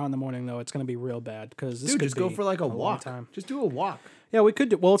working out in the morning, though, it's going to be real bad because this Dude, could just go be for like a long walk. time. Just do a walk. Yeah, we could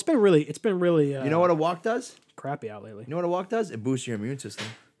do. Well, it's been really. You know what a walk does? crappy out lately. You know what a walk does? It boosts your immune system.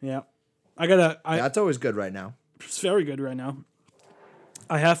 Yeah, That's always good right now. It's very good right now.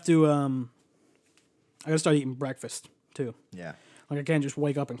 I have to. I gotta start eating breakfast too. Yeah. Like I can't just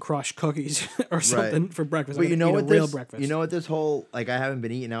wake up and crush cookies or something for breakfast. But I you gotta know eat what a real this? breakfast. You know what this whole like I haven't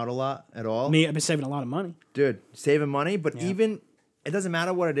been eating out a lot at all. Me, I've been saving a lot of money. Dude, saving money, but Yeah. even it doesn't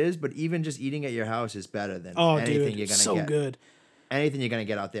matter what it is, but even just eating at your house is better than Oh, anything dude, you're gonna so get. good. Anything you're gonna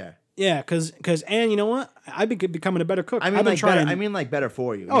get out there. Yeah, because and you know what? I've been becoming a better cook. I mean, I've been like trying. better, I mean, like better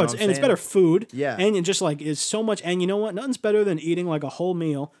for you. You oh, know it's what I'm it's saying? better food. Yeah. and it just like is so much. And you know what? Nothing's better than eating like a whole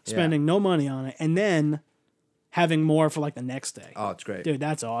meal, spending no money on it, and then having more for like the next day. Oh, it's great. Dude,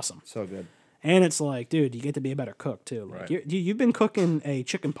 that's awesome. So good. And it's like, dude, you get to be a better cook too. Like Right. you've been cooking a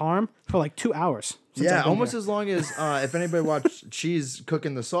chicken parm for like 2 hours. since Yeah, I've been almost here. as long as if anybody watched Cheese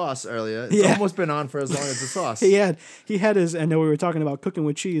cooking the sauce earlier, it's Yeah. almost been on for as long as the sauce. He had his. I know we were talking about cooking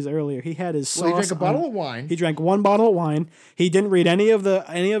with cheese earlier. He had his sauce. Well, he drank a bottle on- of wine. He drank one bottle of wine. He didn't read any of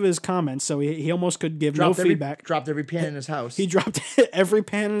his comments, so he almost could give no feedback. Dropped every pan in his house. He dropped every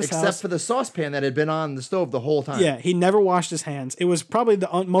pan in his except house. for the saucepan that had been on the stove the whole time. Yeah, he never washed his hands. It was probably the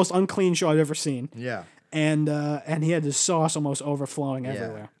most unclean show I've ever seen. Yeah. And he had his sauce almost overflowing Yeah.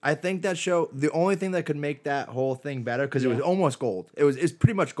 everywhere. I think that show, the only thing that could make that whole thing better, because it was almost gold. It's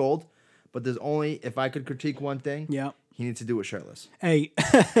pretty much gold, but there's only, if I could critique one thing, Yeah. he needs to do it shirtless. Hey,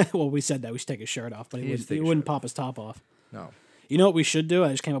 well, we said that we should take his shirt off, but he needs to take his wouldn't shirt pop his top off. No. You know what we should do? I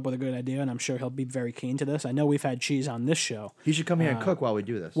just came up with a good idea, and I'm sure he'll be very keen to this. I know we've had Cheese on this show. He should come here and cook while we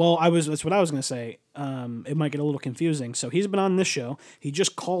do this. Well, that's what I was going to say. It might get a little confusing. So he's been on this show. He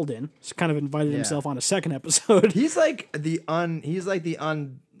just called in. He's kind of invited himself on a second episode. He's like the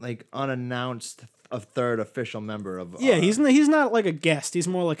unannounced third official member of Yeah, he's not like a guest. He's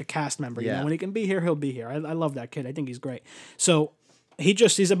more like a cast member. You Yeah. know, when he can be here, he'll be here. I love that kid. I think he's great. So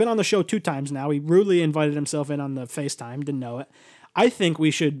he's been on the show 2 times now. He rudely invited himself in on the FaceTime. Didn't know it. I think we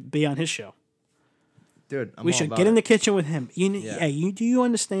should be on his show. Dude, I'm We all should about get in it. the kitchen with him. Yeah. Hey, do you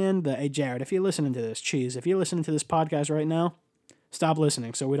understand hey, Jared, if you're listening to this, Cheese, if you're listening to this podcast right now, stop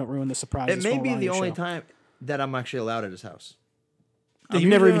listening so we don't ruin the surprise. It may be the only time that I'm actually allowed at his house. You've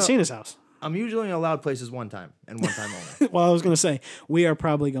never even seen his house. I'm usually allowed places one time and one time only. Well, I was going to say, we are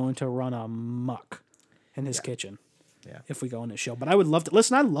probably going to run amok in his kitchen Yeah. if we go in his show. But I would love to.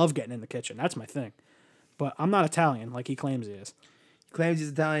 Listen, I love getting in the kitchen. That's my thing. But I'm not Italian like he claims he is. He claims he's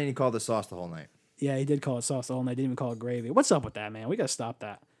Italian. He called the sauce the whole night. Yeah, he did call it sauce the whole night. Didn't even call it gravy. What's up with that, man? We got to stop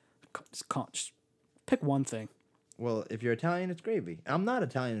that. Just pick one thing. Well, if you're Italian, it's gravy. I'm not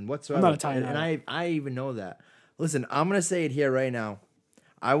Italian whatsoever. I'm not Italian and either. I even know that. Listen, I'm gonna say it here right now.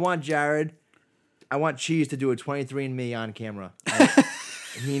 I want Cheese to do a 23andMe on camera.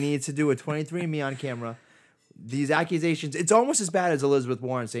 He needs to do a 23andMe on camera. These accusations, it's almost as bad as Elizabeth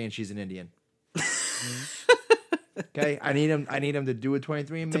Warren saying she's an Indian. Okay, I need him to do a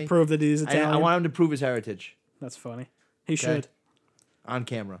 23andMe To prove that he's Italian. I want him to prove his heritage That's funny. He should. on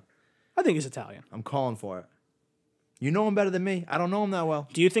camera. I think he's Italian. I'm calling for it. You know him better than me. I don't know him that well.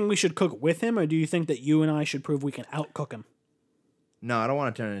 Do you think we should cook with him, or do you think that you and I should prove we can outcook him? No, I don't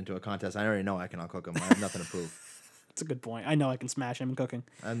want to turn it into a contest. I already know I can outcook him. I have nothing to prove. That's a good point. I know I can smash him in cooking.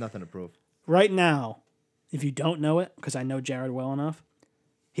 I have nothing to prove. Right now, if you don't know it, because I know Jared well enough,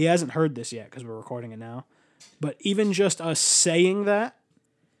 he hasn't heard this yet because we're recording it now. But even just us saying that,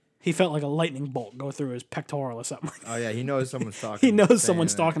 he felt like a lightning bolt go through his pectoral or something. Oh yeah, he knows someone's talking. He knows saying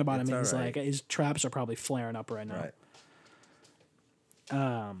someone's it. talking about him. It's And he's all right. like, his traps are probably flaring up right now. Right.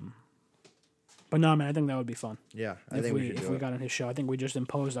 But no, man, I think that would be fun. Yeah, I If think we we should if do we it. got on his show, I think we just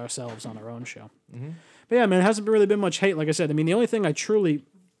imposed ourselves on our own show. But yeah, man, it hasn't really been much hate. Like I said, I mean, the only thing I truly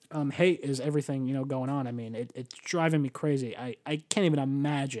hate is everything going on. I mean, it's driving me crazy. I can't even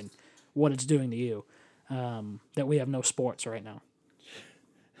imagine what it's doing to you that we have no sports right now.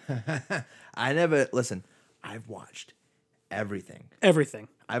 Listen. I've watched everything. Everything.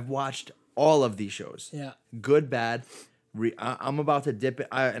 I've watched all of these shows. Yeah. Good, bad. I'm about to dip it,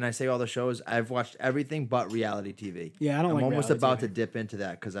 and I say all the shows. I've watched everything but reality TV. Yeah, I don't I'm like almost reality about TV. to dip into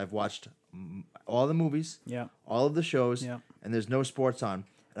that because I've watched all the movies. Yeah. All of the shows. Yeah. And there's no sports on.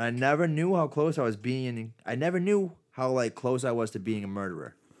 And I never knew how close I was being. I never knew how close I was to being a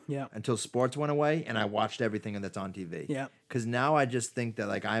murderer. Yeah. Until sports went away and I watched everything that's on TV. Yeah. Because now I just think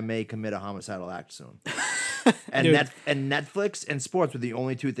that I may commit a homicidal act soon. And Dude. Netflix and sports were the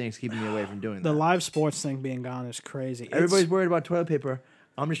only 2 things keeping me away from doing The that. live sports thing being gone is crazy. Everybody's worried about toilet paper.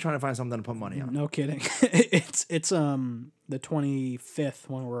 I'm just trying to find something to put money on. No kidding. It's the 25th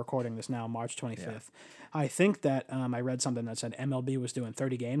when we're recording this now, March 25th. Yeah. I think that I read something that said MLB was doing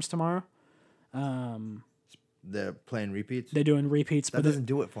 30 games tomorrow. They're playing repeats. They're doing repeats, That but doesn't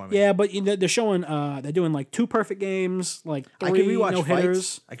do it for me. yeah, but they're showing they're doing like 2 perfect games, like I can 3 rewatch no fights.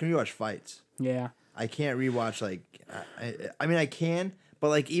 hitters. I can rewatch fights. Yeah. I can't rewatch like. I mean, I can, but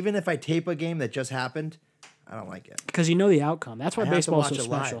like even if I tape a game that just happened, I don't like it. Because you know the outcome. That's why I have to baseball's watch so it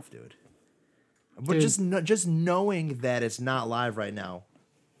special. live, dude. But Dude. just knowing that it's not live right now,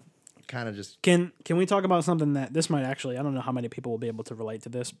 kind of just Can we talk about something that this might actually, I don't know how many people will be able to relate to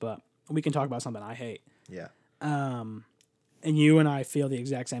this, but we can talk about something I hate. yeah. And you and I feel the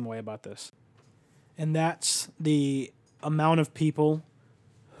exact same way about this. And that's the amount of people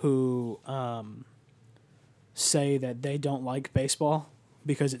who say that they don't like baseball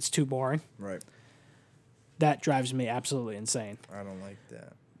because it's too boring. Right. That drives me absolutely insane. I don't like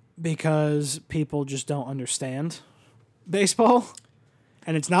that. Because people just don't understand baseball,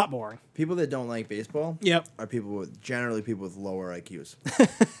 and it's not boring. People that don't like baseball Yep. are generally people with lower IQs.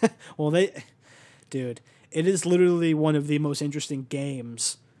 Well, dude, it is literally one of the most interesting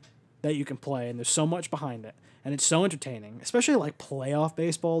games that you can play, and there's so much behind it, and it's so entertaining, especially like playoff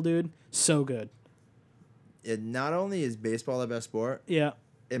baseball, dude. So good. It not only is baseball the best sport, Yeah,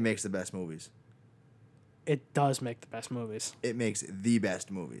 it makes the best movies. it does make the best movies. It makes the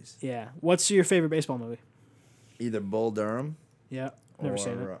best movies. Yeah. What's your favorite baseball movie? Either Bull Durham Yeah, never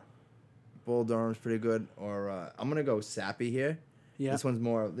seen it. Bull Durham's pretty good, or I'm gonna go Sappy here. Yeah. This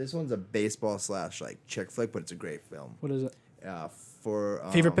one's a baseball / like chick flick, but it's a great film. What is it? For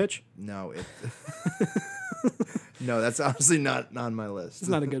Fever Pitch? No, no, that's honestly not on my list. It's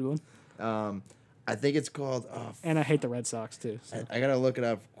not a good one. I think it's called. And I hate the Red Sox too. So. I gotta look it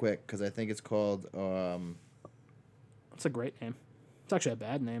up quick because I think it's called. It's a great name. It's actually a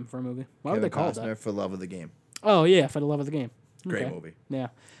bad name for a movie. Why would Kevin they call it Costner that? For Love of the Game. Oh yeah, For the Love of the Game. Great Okay. movie. Yeah,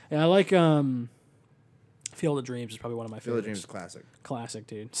 I like Field of Dreams is probably one of my Field of favorites. Dreams is classic. Classic,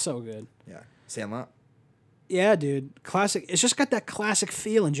 dude. So good. Yeah. Sandlot. Yeah, dude. Classic. It's just got that classic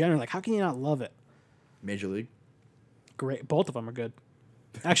feel in general. Like, how can you not love it? Major League. Great. Both of them are good.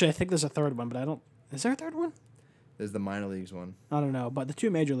 Actually, I think there's a third one, but I don't. Is there a third one? There's the minor leagues one. I don't know, but the 2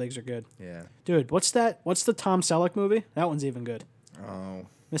 major leagues are good. Yeah. Dude, what's that? What's the Tom Selleck movie? That one's even good. Oh.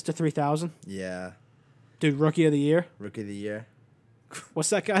 Mr. 3000. Yeah. Dude, Rookie of the Year. Rookie of the Year. What's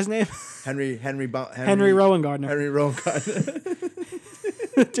that guy's name? Henry Rowan Gardner. Henry Rowan Gardner.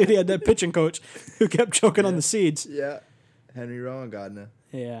 Dude, he had that pitching coach who kept choking on the seeds. Yeah. Henry Rowan Gardner.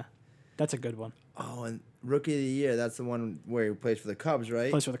 Yeah, that's a good one. Oh, and Rookie of the Year, that's the one where he plays for the Cubs, right?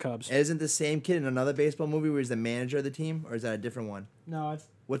 Plays for the Cubs. Isn't the same kid in another baseball movie where he's the manager of the team? Or is that a different one? No,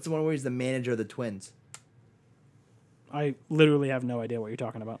 What's the one where he's the manager of the Twins? I literally have no idea what you're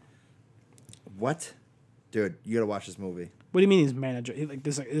talking about. What? Dude, you gotta watch this movie. What do you mean he's manager?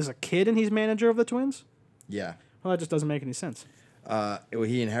 There's a kid and he's manager of the Twins? Yeah. Well, that just doesn't make any sense.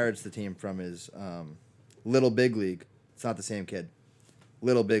 He inherits the team from his Little Big League. It's not the same kid.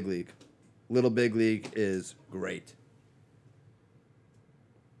 Little Big League. Little Big League is great.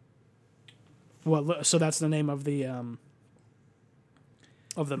 Well, so that's the name of the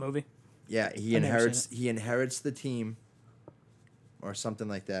movie. Yeah, he I've never inherits seen he inherits the team or something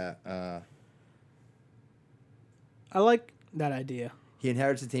like that. I like that idea. He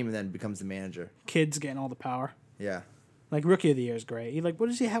inherits the team and then becomes the manager. Kids getting all the power. Yeah. Like Rookie of the Year is great. He what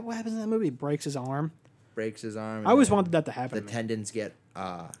does he have? What happens in that movie? He breaks his arm. Breaks his arm. I always wanted that to happen. The to me. tendons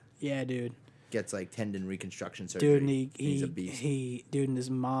Yeah, dude. gets like tendon reconstruction surgery. Dude, and he's a beast. dude, and his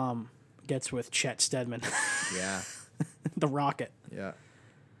mom gets with Chet Stedman, Yeah. the Rocket. Yeah.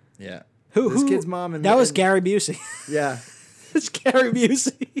 Yeah. Who? This kid's mom and that was Gary Busey. Yeah. It's Gary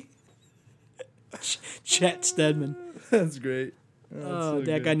Busey. Chet Stedman. That's great. Oh,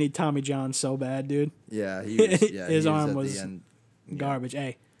 that guy need Tommy John so bad, dude. Yeah, he was. Yeah, His he arm at was the end. Yeah. Garbage.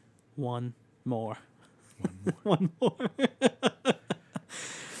 Hey, one more. One more.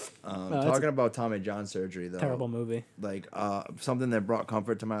 that's Talking about Tommy John surgery, though. Terrible movie. Like something that brought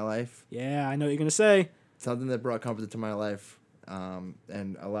comfort to my life. Yeah, I know what you're gonna say. Something that brought comfort to my life.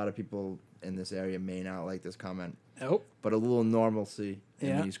 And a lot of people in this area may not like this comment. Oh, But a little normalcy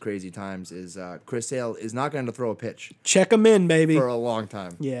Yeah. in these crazy times is Chris Sale is not going to throw a pitch check him in, baby. for a long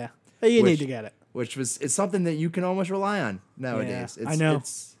time. Yeah, you Which- need to get it. It's something that you can almost rely on nowadays. Yeah, I know.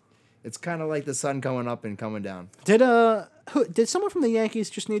 It's kind of like the sun coming up and coming down. Did someone from the Yankees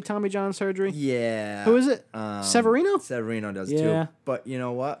just need Tommy John surgery? Yeah. Who is it? Severino? Severino does Yeah. too. But you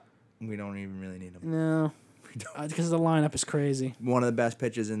know what? We don't even really need him. No, because the lineup is crazy. One of the best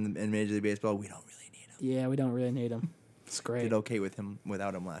pitchers in Major League Baseball. We don't really need him. Yeah, we don't really need him. It's great. did okay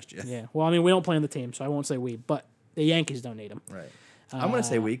without him last year. Yeah. Well, I mean, we don't play on the team, so I won't say we, but the Yankees don't need him. Right. I'm gonna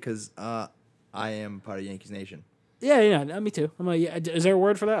say we because I am part of Yankees Nation. Yeah, me too. I'm like, yeah, is there a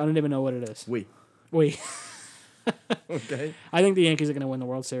word for that? I don't even know what it is. We. Okay. I think the Yankees are going to win the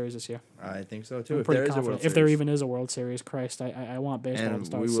World Series this year. I think so too. I'm If pretty there is a confident. World If there Series. even is a World Series, Christ, I want baseball to And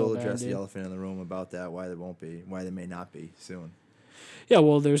start we so will bad, address dude. the elephant in the room about that. Why there won't be. Why there may not be soon. Yeah,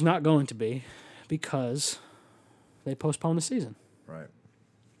 well, there's not going to be because they postponed the season. Right.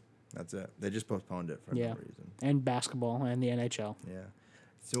 That's it. They just postponed it for no reason. And basketball and the NHL. Yeah.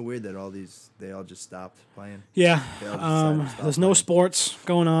 It's so weird that they all just stopped playing. Yeah, They all just decided to stop there's no playing. sports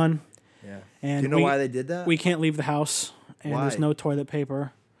going on. Yeah. And Do you know why they did that? We can't leave the house, and there's Why? no toilet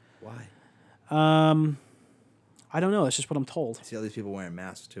paper. Why? I don't know. It's just what I'm told. See all these people wearing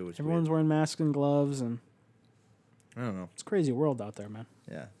masks too. It's Everyone's weird. wearing masks and gloves, and I don't know. it's a crazy world out there, man.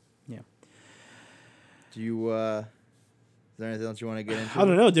 Yeah. Yeah. Do you? Is there anything else you want to get into? I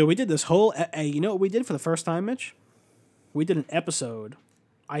don't know, dude. We did this whole. You know what we did for the first time, Mitch? We did an episode.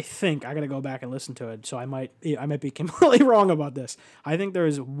 I think I got to go back and listen to it, so I might be completely wrong about this. I think there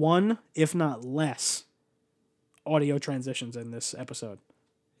is one, if not less, audio transitions in this episode.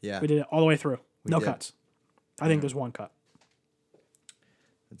 Yeah. We did it all the way through. We No did. cuts. I think there's one cut.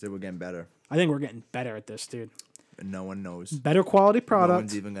 That's it. We're getting better, I think we're getting better at this, dude. and no one knows. Better quality product. No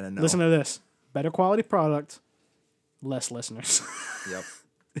one's even gonna know. Listen to this. Better quality product, less listeners. Yep.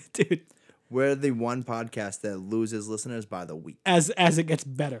 Dude, We're the one podcast that loses listeners by the week. as it gets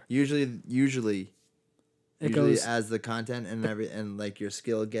better. Usually It goes as the content and like your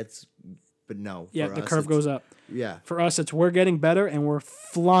skill gets, but no. yeah, for the us, curve it's- goes up. Yeah. For us, it's we're getting better and we're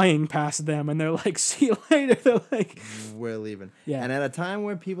flying past them, and they're like, "See you later." They're like, We're leaving. Yeah. And at a time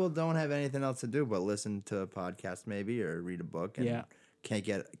where people don't have anything else to do but listen to a podcast maybe or read a book and Yeah. can't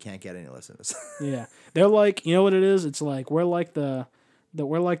get any listeners. "Yeah." They're like, you know what it is? It's like we're like the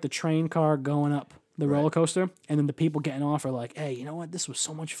train car going up the Right. roller coaster, and then the people getting off are like, "Hey, you know what? This was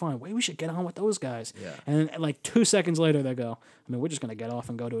so much fun. Wait, we should get on with those guys." Yeah. And then like 2 seconds later, they go, "I mean, we're just gonna get off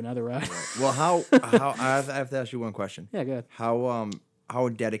and go to another ride." Well, how I have to ask you one question. Yeah, good. How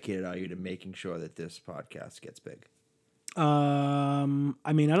dedicated are you to making sure that this podcast gets big? I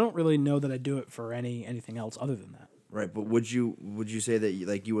mean, I don't really know that I do it for anything else other than that. Right, but would you say that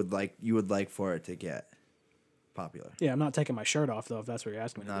you would like for it to get popular? Yeah, I'm not taking my shirt off though. If that's what you're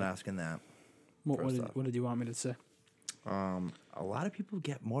asking me. to Not do. asking that. What first did, off. what did you want me to say? A lot of people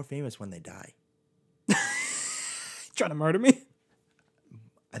get more famous when they die. Trying to murder me?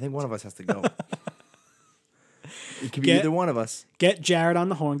 I think one of us has to go. It could be Get- either one of us. Get Jared on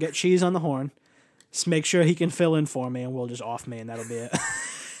the horn. Get Cheese on the horn. Just make sure he can fill in for me, and we'll just off me, and that'll be it.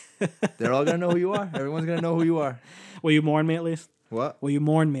 They're all gonna know who you are. Everyone's gonna know who you are. Will you mourn me at least? What? Will you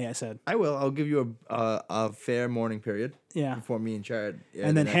mourn me? I said. I will. I'll give you a fair mourning period. Yeah. Before me and Chad.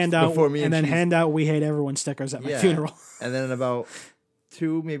 And then hand out. And then Cheese. hand out. We hate everyone stickers at my Yeah. funeral. And then in about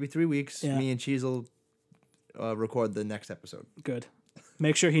 2, maybe 3 weeks, Yeah. me and Cheese will record the next episode. Good.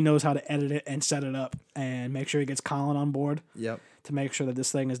 Make sure he knows how to edit it and set it up, and make sure he gets Colin on board Yep. to make sure that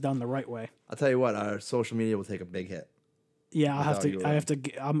this thing is done the right way. I'll tell you what. Our social media will take a big hit. Yeah, I'll have Without you to. I have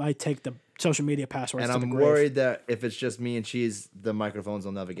to. I might take the social media passwords And to the I'm grave. worried that if it's just me and Cheese, the microphones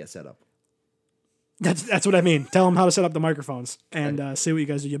will never get set up. That's what I mean. Tell him how to set up the microphones and see what you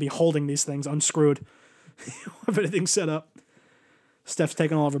guys do. You'll be holding these things unscrewed. If anything's set up. Steph's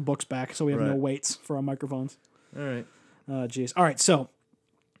taking all of her books back, so we have no Right. weights for our microphones. All right. Jeez. All right, so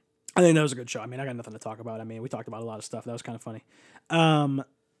I think that was a good show. I mean, I got nothing to talk about. I mean, we talked about a lot of stuff. That was kind of funny.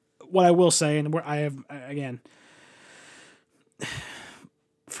 What I will say, and I have again,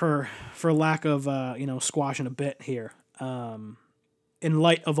 for lack of squashing a bit here, in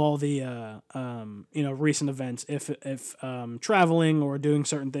light of all the recent events, if traveling or doing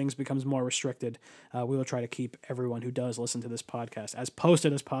certain things becomes more restricted, we will try to keep everyone who does listen to this podcast as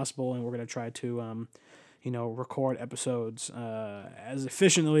posted as possible, and we're going to try to record episodes as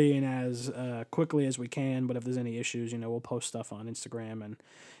efficiently and as quickly as we can. But if there's any issues, we'll post stuff on Instagram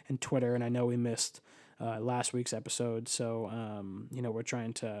and Twitter. And I know we missed last week's episode, so we're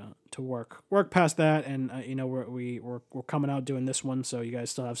trying to work past that. And we're coming out doing this one, so you guys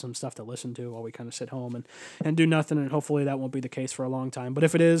still have some stuff to listen to while we kind of sit home and do nothing. And hopefully that won't be the case for a long time. But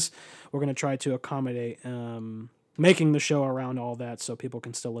if it is, we're going to try to accommodate making the show around all that so people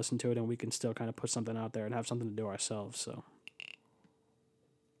can still listen to it and we can still kind of put something out there and have something to do ourselves. So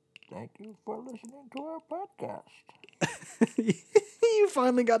Thank you for listening to our podcast. you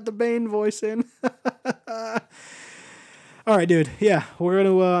finally got the Bane voice in. All right, dude. Yeah, we're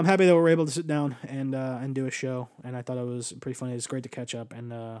gonna. I'm happy that we're able to sit down and do a show. And I thought it was pretty funny. It's great to catch up,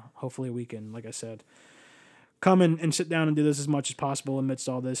 and hopefully we can, like I said, come and sit down and do this as much as possible amidst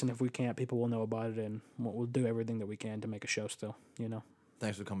all this. And if we can't, people will know about it, and we'll do everything that we can to make a show still, you know.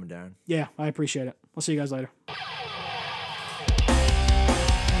 Thanks for coming, Darren. Yeah, I appreciate it. I'll see you guys later.